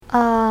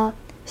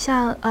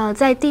像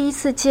在第一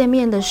次见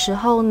面的时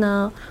候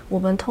呢，我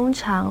们通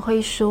常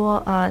会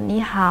说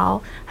你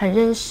好，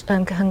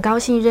很高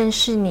兴认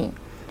识你。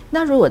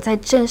那如果在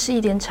正式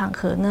一点场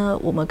合呢，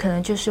我们可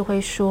能就是会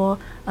说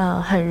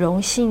很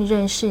荣幸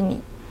认识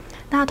你。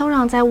那通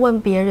常在问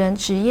别人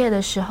职业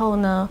的时候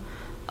呢，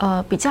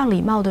比较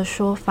礼貌的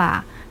说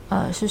法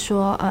是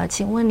说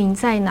请问您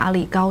在哪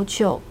里高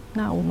就？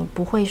那我们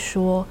不会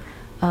说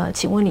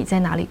请问你在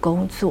哪里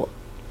工作？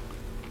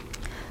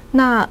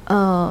那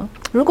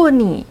如果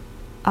你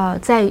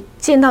在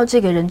见到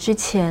这个人之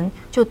前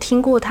就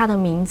听过他的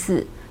名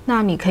字，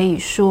那你可以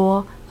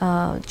说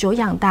久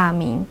仰大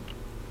名。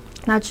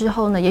那之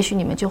后呢，也许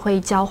你们就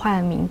会交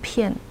换名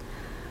片。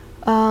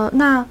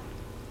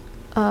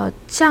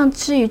像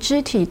至于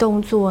肢体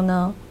动作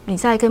呢，你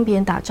在跟别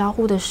人打招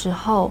呼的时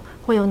候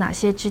会有哪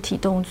些肢体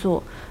动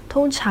作？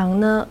通常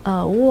呢，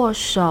握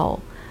手、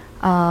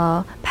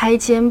拍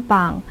肩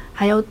膀，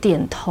还有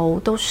点头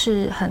都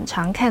是很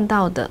常看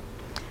到的。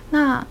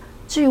那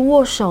至于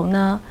握手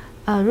呢，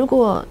如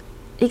果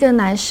一个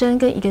男生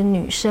跟一个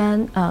女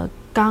生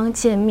刚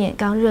见面、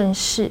刚认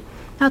识，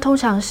那通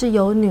常是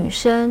由女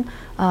生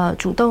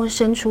主动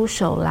伸出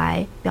手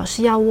来表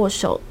示要握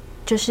手，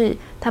就是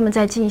他们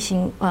在进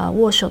行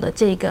握手的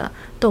这个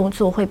动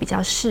作会比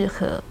较适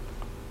合。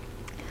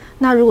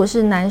那如果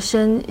是男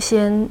生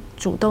先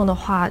主动的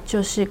话，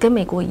就是跟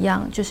美国一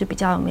样，就是比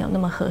较没有那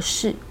么合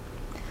适。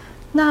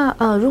那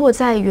如果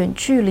在远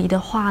距离的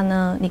话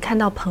呢，你看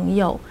到朋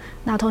友，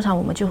那通常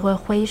我们就会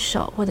挥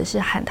手或者是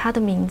喊他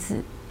的名字。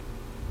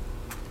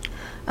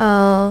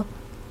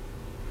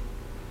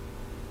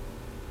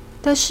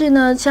但是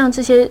呢，像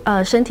这些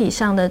身体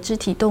上的肢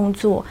体动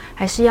作，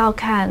还是要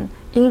看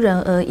因人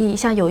而异。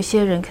像有一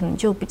些人可能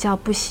就比较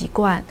不习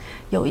惯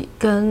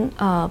跟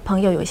朋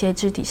友有一些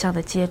肢体上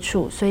的接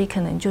触，所以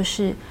可能就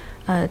是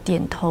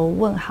点头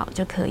问好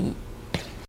就可以。